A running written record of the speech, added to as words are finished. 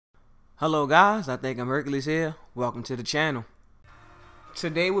Hello guys, I think I'm Hercules here. Welcome to the channel.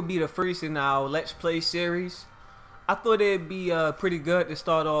 Today will be the first in our Let's Play series. I thought it'd be pretty good to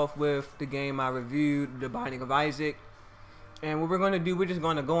start off with the game I reviewed, The Binding of Isaac. And what we're going to do, we're just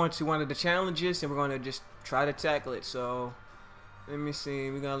going to go into one of the challenges and we're going to just try to tackle it. So, let me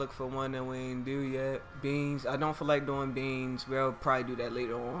see, we're going to look for one that we ain't do yet. Beans, I don't feel like doing beans. We'll probably do that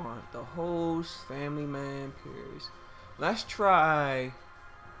later on. The host, family man, peers. Let's try...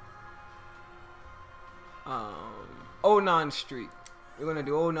 ohno Street. We're gonna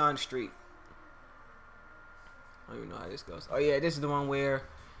do ohno Street. I don't even know how this goes. Oh yeah, this is the one where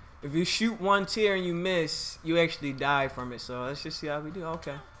if you shoot one tier and you miss, you actually die from it. So let's just see how we do.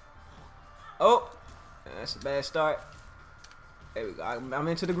 Okay. Oh, that's a bad start. There we go. I'm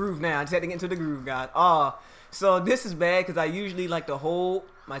into the groove now. I just had to get into the groove, guys. Oh, so this is bad because I usually like to hold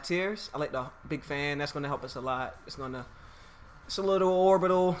my tiers. I like the big fan. That's gonna help us a lot. It's a little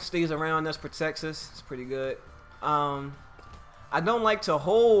orbital, stays around us, protects us. It's pretty good. I don't like to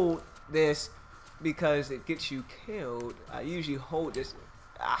hold this because it gets you killed. I usually hold this.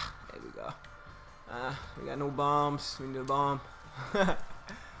 Ah, there we go. We got no bombs. We need a bomb. Ah,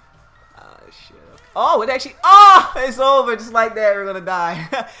 shit. Okay. Oh, it actually. Oh, it's over. Just like that, we're gonna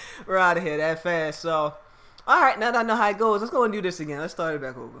die. We're out of here that fast. So, all right. Now that I know how it goes, let's go and do this again. Let's start it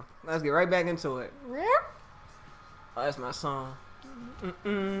back over. Let's get right back into it. Oh, that's my song.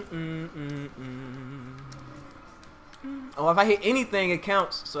 Oh, if I hit anything, it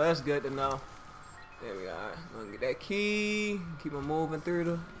counts. So that's good to know. There we are. I'm gonna get that key. Keep on moving through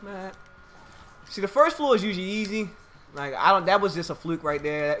the map. See, the first floor is usually easy. Like that was just a fluke right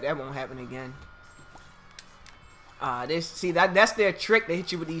there. That won't happen again. That's their trick. They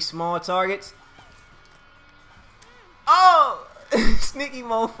hit you with these small targets. Oh, sneaky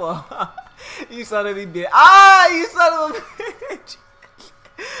mofo. You son of a bitch. Ah, you son of a bitch.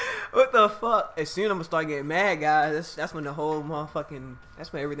 What the fuck? As soon as I'm gonna start getting mad, guys. That's when the whole motherfucking,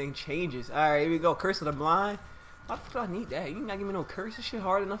 that's when everything changes. Alright, here we go. Curse of the Blind. Why the fuck do I need that? You not give me no curse. This shit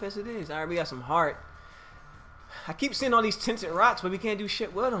hard enough as it is. Alright, we got some heart. I keep seeing all these tinted rocks, but we can't do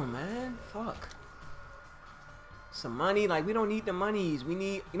shit with them, man. Fuck. Some money. Like, we don't need the monies. We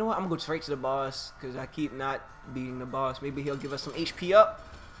need, you know what? I'm gonna go straight to the boss because I keep not beating the boss. Maybe he'll give us some HP up.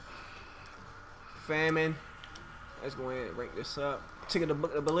 Famine. Let's go ahead and rank this up. Take the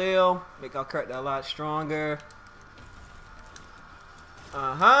book of Belial. Make our character a lot stronger.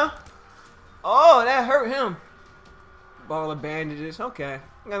 Oh, that hurt him. Ball of bandages. Okay.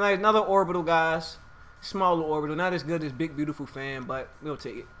 Got another orbital, guys. Smaller orbital. Not as good as Big Beautiful Fan, but we'll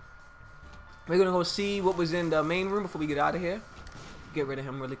take it. We're going to go see what was in the main room before we get out of here. Get rid of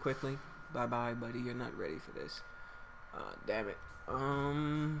him really quickly. Bye-bye, buddy. You're not ready for this. Damn it.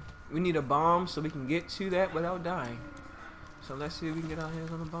 We need a bomb so we can get to that without dying. So let's see if we can get our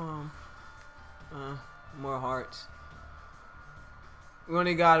hands on a bomb. More hearts. We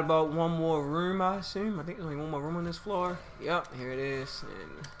only got about one more room, I assume. I think there's only one more room on this floor. Yep, here it is.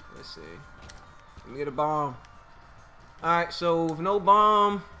 And let's see. Let me get a bomb. Alright, so with no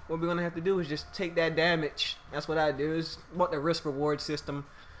bomb, what we're gonna have to do is just take that damage. That's what I do. It's about the risk reward system.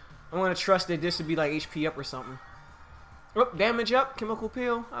 I'm gonna trust that this would be like HP up or something. Oh, damage up, chemical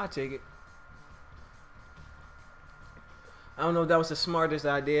peel. I'll take it. I don't know if that was the smartest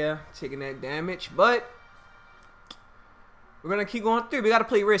idea, taking that damage, but we're gonna keep going through. We gotta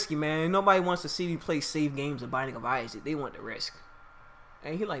play risky, man. Nobody wants to see me play safe games of Binding of Isaac. They want the risk.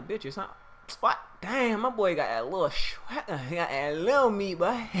 And he like bitches, huh? What? Damn, my boy got that little he got that little meat,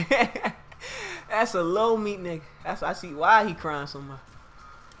 boy. That's a low meat nigga. That's I see why he crying so much.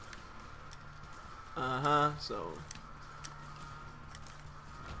 So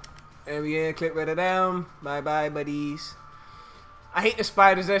there we go, click rid of them. Bye bye, buddies. I hate the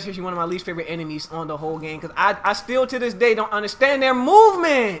spiders. That's actually one of my least favorite enemies on the whole game. Because I still to this day don't understand their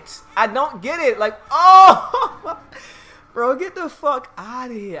movements. I don't get it. Like, oh, bro, get the fuck out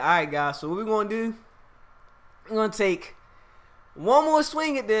of here. Alright, guys. So what we're going to do, we're going to take one more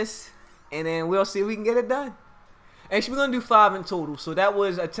swing at this. And then we'll see if we can get it done. Actually, we're going to do 5 in total. So that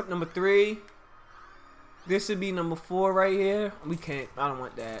was attempt number 3. This would be number 4 right here. We can't. I don't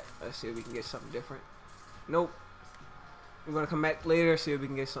want that. Let's see if we can get something different. Nope. We're going to come back later, see if we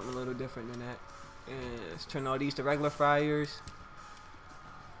can get something a little different than that. And let's turn all these to regular fires.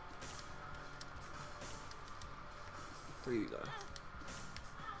 3 go.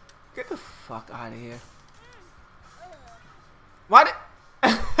 Get the fuck out of here. Why did...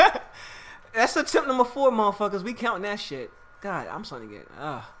 That's attempt number 4, motherfuckers. We counting that shit. God, I'm starting to get...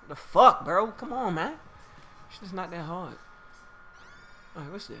 the fuck, bro? Come on, man. It's not that hard.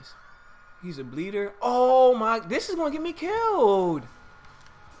 Alright, what's this? He's a bleeder. Oh my, this is gonna get me killed.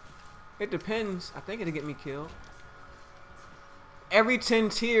 It depends. I think it'll get me killed. Every 10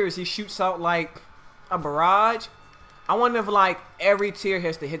 tiers, he shoots out like a barrage. I wonder if like every tier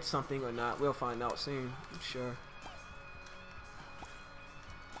has to hit something or not. We'll find out soon, I'm sure.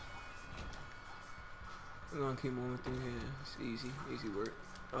 We're gonna keep moving through here. It's easy, easy work.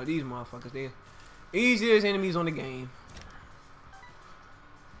 Oh, these motherfuckers, they're easiest enemies on the game.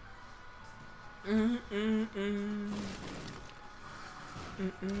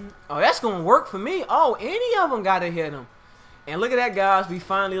 Oh, that's gonna work for me. Oh, any of them gotta hit him. And look at that, guys. We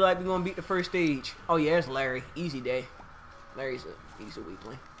finally we're gonna beat the first stage. Oh yeah, it's Larry. Easy day. Larry's a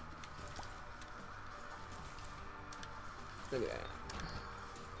weakling. Look at that.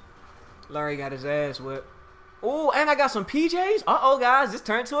 Larry got his ass whipped. Oh, and I got some PJs. Uh-oh, guys. This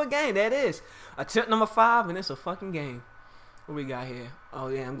turned to a game. That is. Attempt number 5, and it's a fucking game. What we got here? Oh,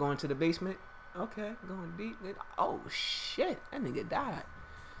 yeah. I'm going to the basement. Okay. Going deep. Oh, shit. That nigga died.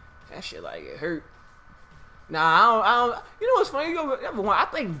 That shit like it hurt. Nah, I don't. You know what's funny? I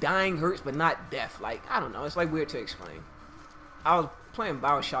think dying hurts, but not death. Like, I don't know. It's like weird to explain. I was playing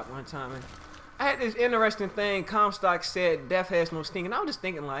Bioshock one time, and I had this interesting thing. Comstock said death has no sting, and I was just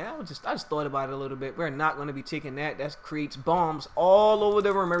thinking, like, I just thought about it a little bit. We're not going to be taking that. That creates bombs all over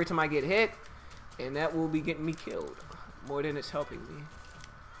the room every time I get hit, and that will be getting me killed more than it's helping me.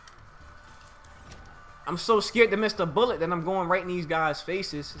 I'm so scared to miss the bullet that I'm going right in these guys'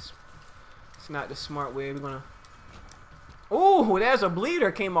 faces. It's not the smart way. We're gonna. Oh, there's a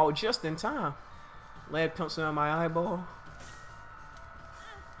bleeder. Came out just in time. Lead pencil on my eyeball.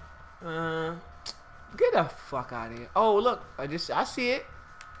 Get the fuck out of here. Oh, look. I see it.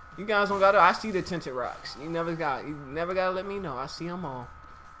 You guys don't gotta. I see the tinted rocks. You never gotta let me know. I see them all.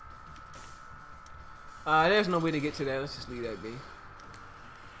 There's no way to get to that. Let's just leave that be.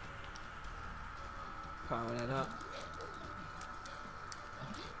 Power that up.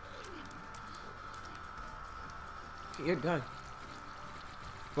 You're done.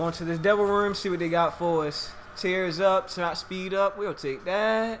 Going to this devil room, see what they got for us. Tears up, not speed up. We'll take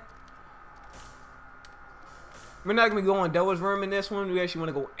that. We're not gonna go on devil's room in this one. We actually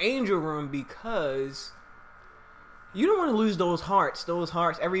want to go angel room because you don't want to lose those hearts. Those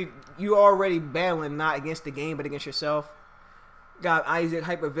hearts. You already battling not against the game but against yourself. Got Isaac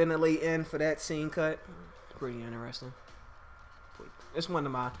hyperventilating for that scene cut. Pretty interesting. It's one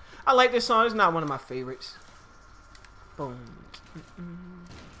of my. I like this song. It's not one of my favorites. Boom. Boom,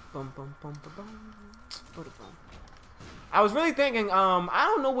 boom, boom, boom, boom. I was really thinking, I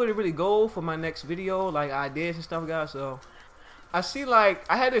don't know where to really go for my next video, like ideas and stuff, guys. So I see, like,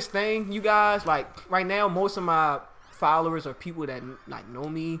 I had this thing, you guys, like, right now, most of my followers are people that like know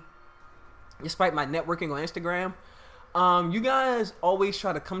me, despite my networking on Instagram. You guys always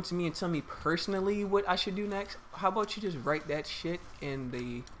try to come to me and tell me personally what I should do next. How about you just write that shit in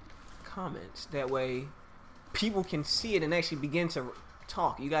the comments? That way people can see it and actually begin to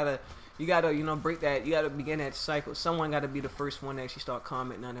talk. You gotta, you know, break that. You gotta begin that cycle. Someone gotta be the first one to actually start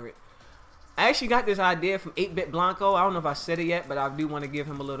commenting under it. I actually got this idea from 8-Bit Blanco. I don't know if I said it yet, but I do want to give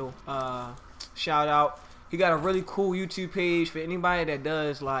him a little shout out. He got a really cool YouTube page for anybody that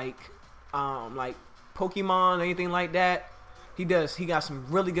does like Pokemon or anything like that. He got some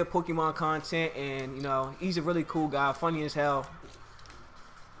really good Pokemon content, and you know, he's a really cool guy, funny as hell.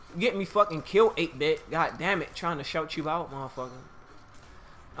 Get me fucking killed, 8-Bit. God damn it, trying to shout you out, motherfucker.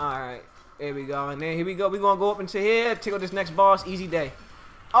 Alright, there we go. And then here we go. We're gonna go up into here, take out this next boss. Easy day.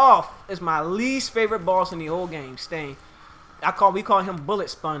 Off. It's my least favorite boss in the whole game. Stain. We call him Bullet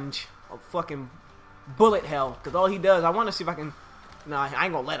Sponge. Or fucking Bullet Hell. Because all he does, I want to see if I can. Nah, I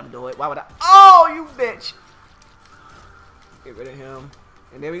ain't gonna let him do it. Why would I? Oh, you bitch. Get rid of him.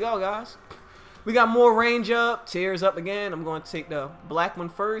 And there we go, guys. We got more range up. Tears up again. I'm going to take the black one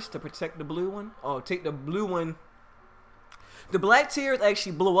first to protect the blue one. Oh, take the blue one. The black tears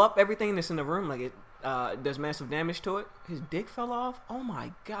actually blow up everything that's in the room. Like it does massive damage to it. His dick fell off. Oh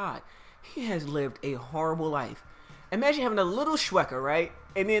my god. He has lived a horrible life. Imagine having a little Schwecker, right?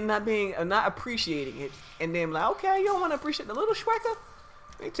 And then not appreciating it. And then like, okay, you don't want to appreciate the little Schwecker?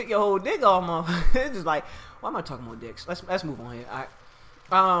 They take your whole dick off, motherfucker. It's just like, why am I talking about dicks? Let's move on here.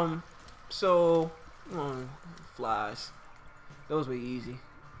 Alright. So, flies. Those were easy.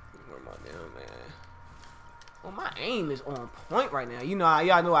 Where am I down, man? Well, my aim is on point right now. You know,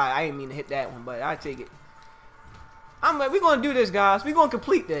 y'all know I ain't mean to hit that one, but I take it. We're gonna do this, guys. We're gonna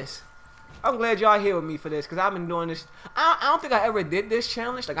complete this. I'm glad y'all here with me for this, because I've been doing this. I don't think I ever did this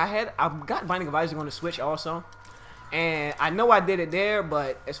challenge. Like I've got Binding of Isaac on the Switch also, and I know I did it there,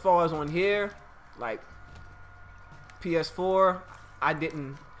 but as far as on here, like PS4,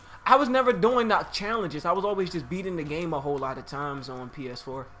 I was never doing the challenges. I was always just beating the game a whole lot of times on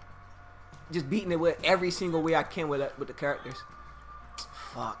PS4. just beating it with every single way I can with the characters.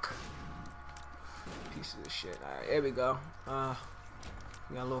 Fuck. Pieces of shit. Alright, there we go.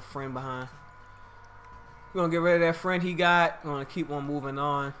 We got a little friend behind. We're gonna get rid of that friend he got. We're gonna keep on moving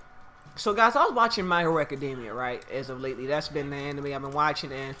on. So guys, I was watching My Hero Academia, right, as of lately. That's been the anime I've been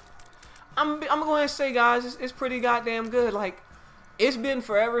watching, and I'm going to say, guys, it's pretty goddamn good. Like, it's been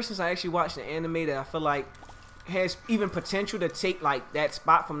forever since I actually watched an anime that I feel like has even potential to take, like, that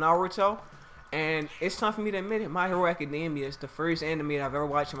spot from Naruto. And it's time for me to admit it. My Hero Academia is the first anime that I've ever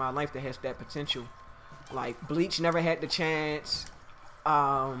watched in my life that has that potential. Like, Bleach never had the chance.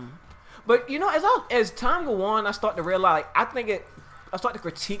 But, you know, as time go on, I start to realize, like, I start to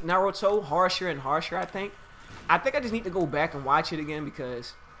critique Naruto harsher and harsher, I think. I just need to go back and watch it again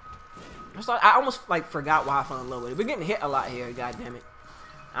because I almost, like, forgot why I fell in love with it. We're getting hit a lot here, goddammit.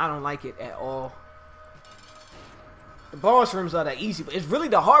 I don't like it at all. The boss rooms are that easy, but it's really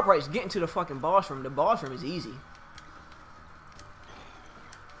the hard part is getting to the fucking boss room. The boss room is easy.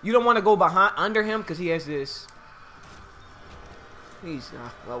 You don't want to go under him because he has this.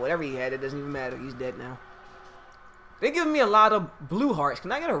 Well, whatever he had, it doesn't even matter. He's dead now. They're giving me a lot of blue hearts.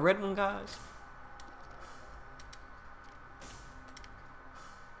 Can I get a red one, guys?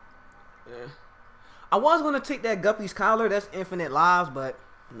 Yeah. I was going to take that Guppy's collar. That's infinite lives, but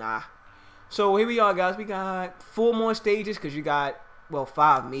nah. So here we are, guys. We got 4 more stages because you got, well,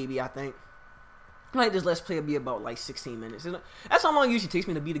 5 maybe, I think. Like this Let's Play will be about like 16 minutes. That's how long it usually takes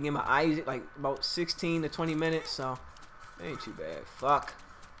me to beat a game of Isaac, like about 16 to 20 minutes. So it ain't too bad. Fuck.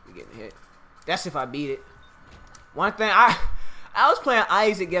 We're getting hit. That's if I beat it. One thing, I was playing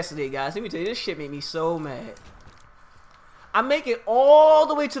Isaac yesterday, guys. Let me tell you, this shit made me so mad. I make it all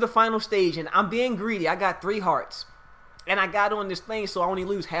the way to the final stage, and I'm being greedy. I got 3 hearts. And I got on this thing, so I only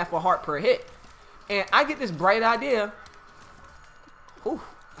lose half a heart per hit. And I get this bright idea. Whew,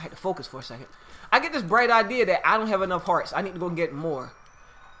 I had to focus for a second. I get this bright idea that I don't have enough hearts. I need to go get more.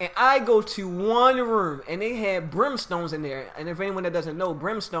 And I go to one room, and they had brimstones in there. And if anyone that doesn't know,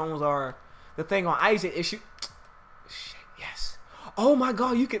 brimstones are the thing on Isaac issue. Shit, yes. Oh my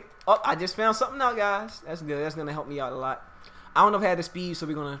god, you can. Oh, I just found something out, guys. That's good. That's going to help me out a lot. I don't know if I had the speed, so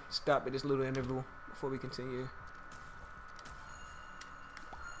we're going to stop at this little interval before we continue.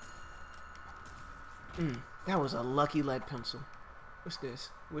 That was a lucky lead pencil. What's this?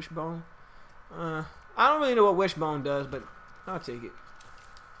 Wishbone? I don't really know what wishbone does, but I'll take it.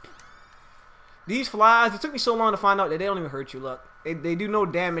 These flies, it took me so long to find out that they don't even hurt you, look. They do no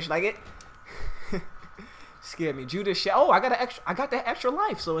damage. Like it scared me. Judas shot. Oh, I got that extra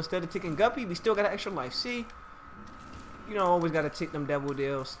life. So instead of taking Guppy, we still got an extra life. See? You don't always gotta take them devil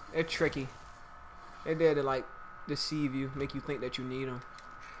deals. They're tricky. They're there to like deceive you, make you think that you need them.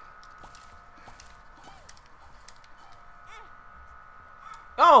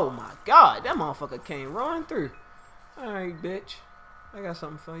 Oh my god, that motherfucker came running through. Alright, bitch. I got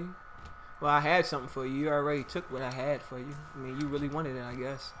something for you. Well, I had something for you. You already took what I had for you. I mean, you really wanted it, I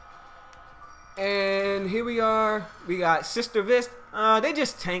guess. And here we are. We got Sister Vist. They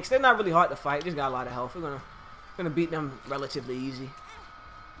just tanks. They're not really hard to fight. Just got a lot of health. We're gonna beat them relatively easy.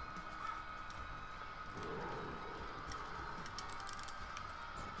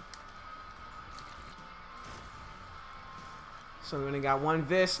 So we only got 1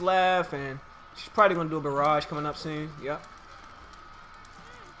 Vist left, and she's probably gonna do a barrage coming up soon. Yep.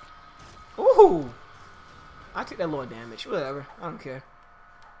 Ooh! I take that little damage. Whatever. I don't care.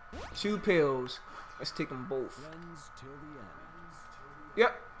 2 pills. Let's take them both.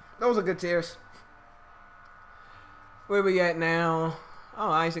 Yep. Those are good tears. Where we at now? Oh,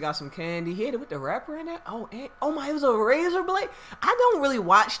 Isaac got some candy. He hit it with the wrapper in it. Oh, and, oh my, it was a razor blade. I don't really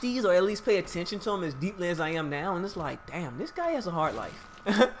watch these or at least pay attention to them as deeply as I am now. And it's like, damn, this guy has a hard life.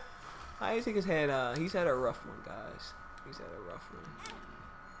 Isaac has had he's had a rough one, guys. He's had a rough one.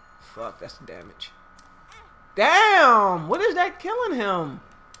 Fuck, that's the damage. Damn, what is that killing him?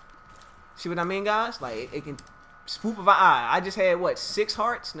 See what I mean, guys? Like it can swoop of an eye. I just had what, 6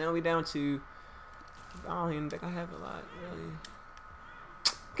 hearts. Now we down to. I don't even think I have a lot, really.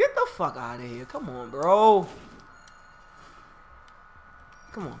 Get the fuck out of here. Come on, bro.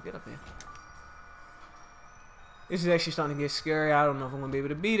 Come on, get up here. This is actually starting to get scary. I don't know if I'm going to be able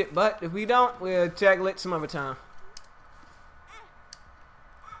to beat it. But if we don't, we'll tackle it some other time.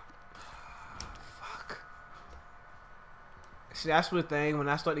 Fuck. See, that's the thing. When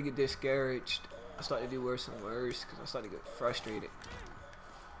I start to get discouraged, I start to do worse and worse. Because I start to get frustrated.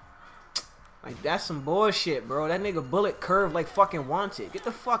 Like, that's some bullshit, bro. That nigga bullet curved like fucking Wanted. Get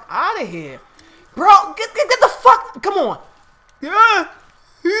the fuck out of here. Bro, get the fuck. Come on. Yeah.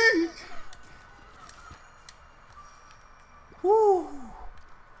 Woo.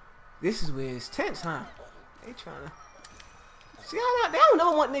 This is where it's tense, huh? They trying to... See, they don't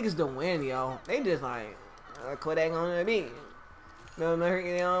never want niggas to win, yo. They just like, quit that gonna be. No,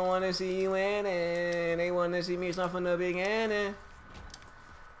 they don't want to see you win, and they want to see me start from the beginning.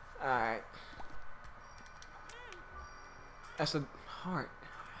 Alright. That's a heart.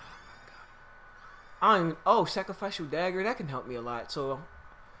 I don't even... Oh, sacrificial dagger. That can help me a lot. So,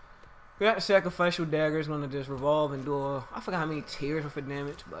 we got the sacrificial dagger. It's going to just revolve and do a... I forgot how many tiers for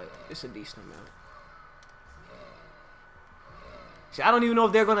damage, but it's a decent amount. See, I don't even know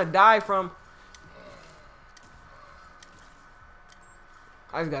if they're going to die from...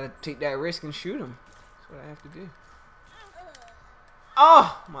 I just got to take that risk and shoot them. That's what I have to do.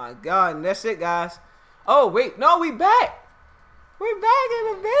 Oh, my God. And that's it, guys. Oh, wait. No, we back. We're back in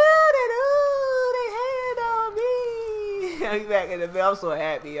the building. Ooh, they hated on me. We back in the building. I'm so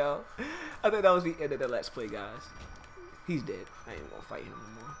happy, yo. I thought that was the end of the Let's Play, guys. He's dead. I ain't going to fight him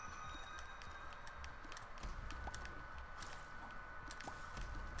anymore.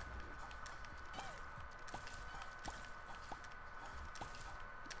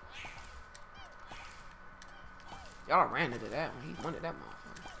 Y'all ran into that one. He wanted that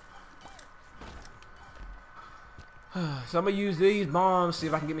motherfucker. So I'm gonna use these bombs, see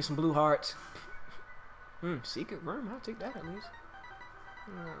if I can get me some blue hearts. Secret room, I'll take that at least.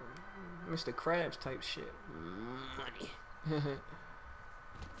 Mr. Krabs type shit. Money.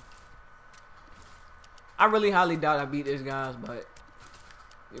 I really highly doubt I beat this, guys, but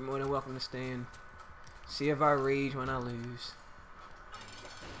you're more than welcome to stay and see if I rage when I lose.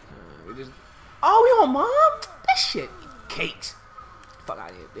 Oh, we on mom? That shit cakes. Fuck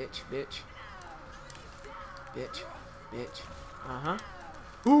out of here, bitch, bitch. Bitch, bitch. Uh-huh.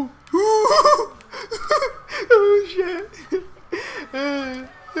 Ooh. Ooh. Oh, shit.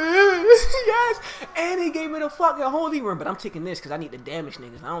 Yes. And he gave me the fucking holy room, but I'm taking this because I need the damage,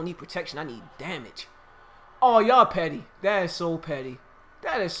 niggas. I don't need protection. I need damage. Oh, y'all petty. That is so petty.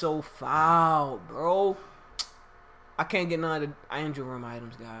 That is so foul, bro. I can't get none of the angel room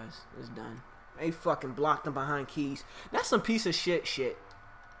items, guys. It's done. They fucking blocked them behind keys. That's some piece of shit.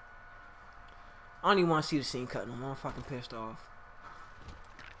 I don't even want to see the scene cut no more. I'm fucking pissed off.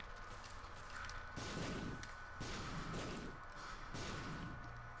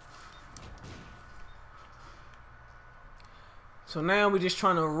 So now we're just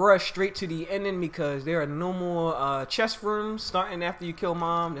trying to rush straight to the ending because there are no more chest rooms starting after you kill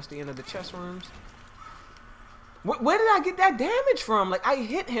mom. That's the end of the chest rooms. Where did I get that damage from? Like, I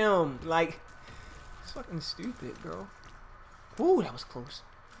hit him. Like, it's fucking stupid, bro. Ooh, that was close.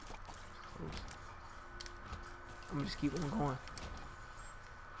 I'm gonna just keep on going.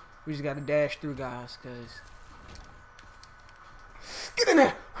 We just gotta dash through, guys, cause get in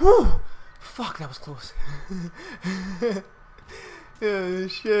there. Whew. Fuck, that was close. Oh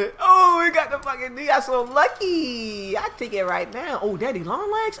shit. Oh, we got the fucking D. I'm so lucky. I take it right now. Oh, daddy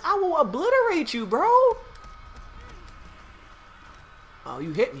long legs. I will obliterate you, bro. Oh,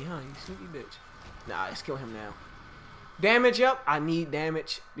 you hit me, huh? You sneaky bitch. Nah, let's kill him now. Damage up. I need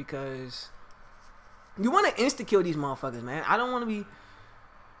damage because you want to insta-kill these motherfuckers, man. I don't want to be...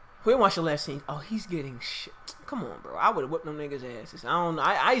 Wait, watch the last scene. Oh, he's getting shit. Come on, bro. I would have whipped them niggas' asses. I don't know.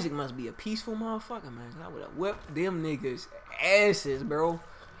 Isaac must be a peaceful motherfucker, man. I would have whipped them niggas' asses, bro.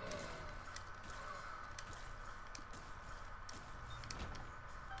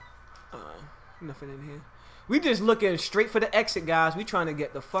 Nothing in here. We just looking straight for the exit, guys. We trying to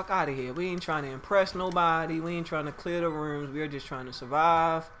get the fuck out of here. We ain't trying to impress nobody. We ain't trying to clear the rooms. We are just trying to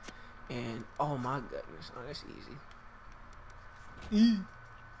survive. And oh my goodness, oh, that's easy.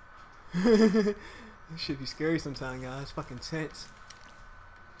 This should be scary sometimes, guys. It's fucking tense.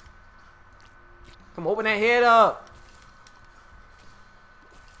 Come open that head up.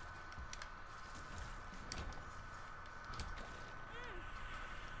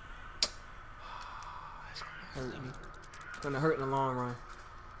 That's gonna hurt me. It's gonna hurt in the long run.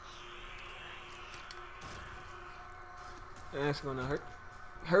 That's gonna hurt.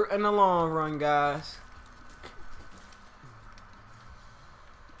 Hurt in the long run, guys.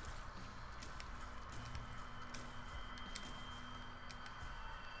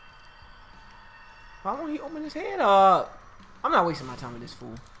 Why won't he open his head up? I'm not wasting my time with this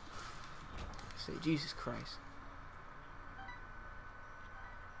fool. Say Jesus Christ.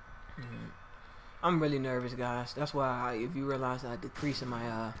 I'm really nervous, guys. That's why if you realize I decrease in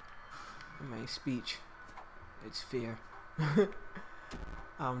my speech, it's fear.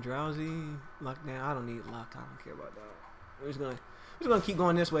 I'm drowsy, luck down. I don't need luck. I don't care about that. We're just gonna keep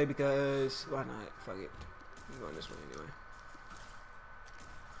going this way because why not? Fuck it. I'm going this way anyway.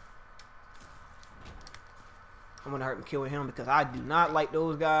 I'm gonna hurt and kill him because I do not like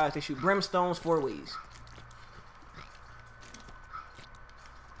those guys. They shoot brimstones 4 ways.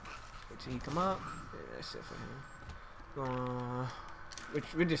 Wait till he come up. Yeah, that's it for him.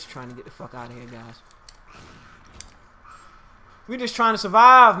 We're just trying to get the fuck out of here, guys. We're just trying to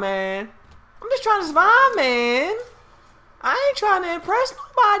survive, man. I'm just trying to survive, man. I ain't trying to impress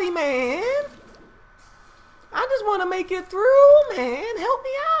nobody, man. I just want to make it through, man. Help me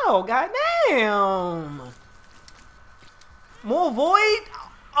out. Goddamn. More void.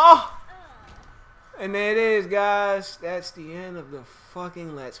 Oh. And there it is, guys. That's the end of the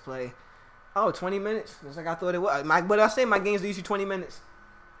fucking Let's Play. Oh, 20 minutes. Just like I thought it was. But I say my games are usually 20 minutes.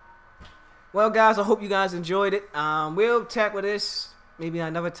 Well, guys, I hope you guys enjoyed it. We'll tackle this maybe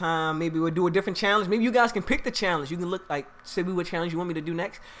another time. Maybe we'll do a different challenge. Maybe you guys can pick the challenge. You can look like, say what challenge you want me to do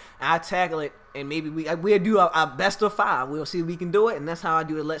next. I'll tackle it, and maybe we'll do our best of 5. We'll see if we can do it, and that's how I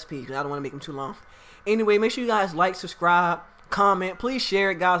do the Let's Play, because I don't want to make them too long. Anyway, make sure you guys like, subscribe, comment. Please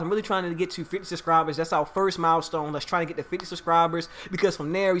share it, guys. I'm really trying to get to 50 subscribers. That's our first milestone. Let's try to get to 50 subscribers, because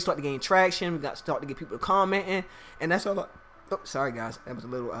from there we start to gain traction. We got to start to get people commenting, and that's all. Oh, sorry, guys. That was a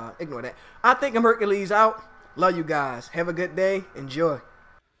little, ignore that. I think I'm Hercules out. Love you guys. Have a good day. Enjoy.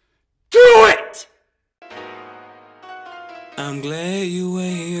 Do it! I'm glad you were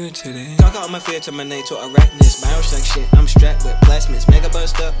here today. Talk out my fear to my nature arachnus. Bioshock shit, I'm strapped with plasmids. Mega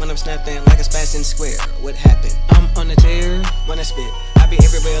bust up when I'm snapping like a spassin' square. What happened? I'm on a tear when I spit. I be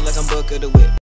everywhere like I'm Book of the Whip.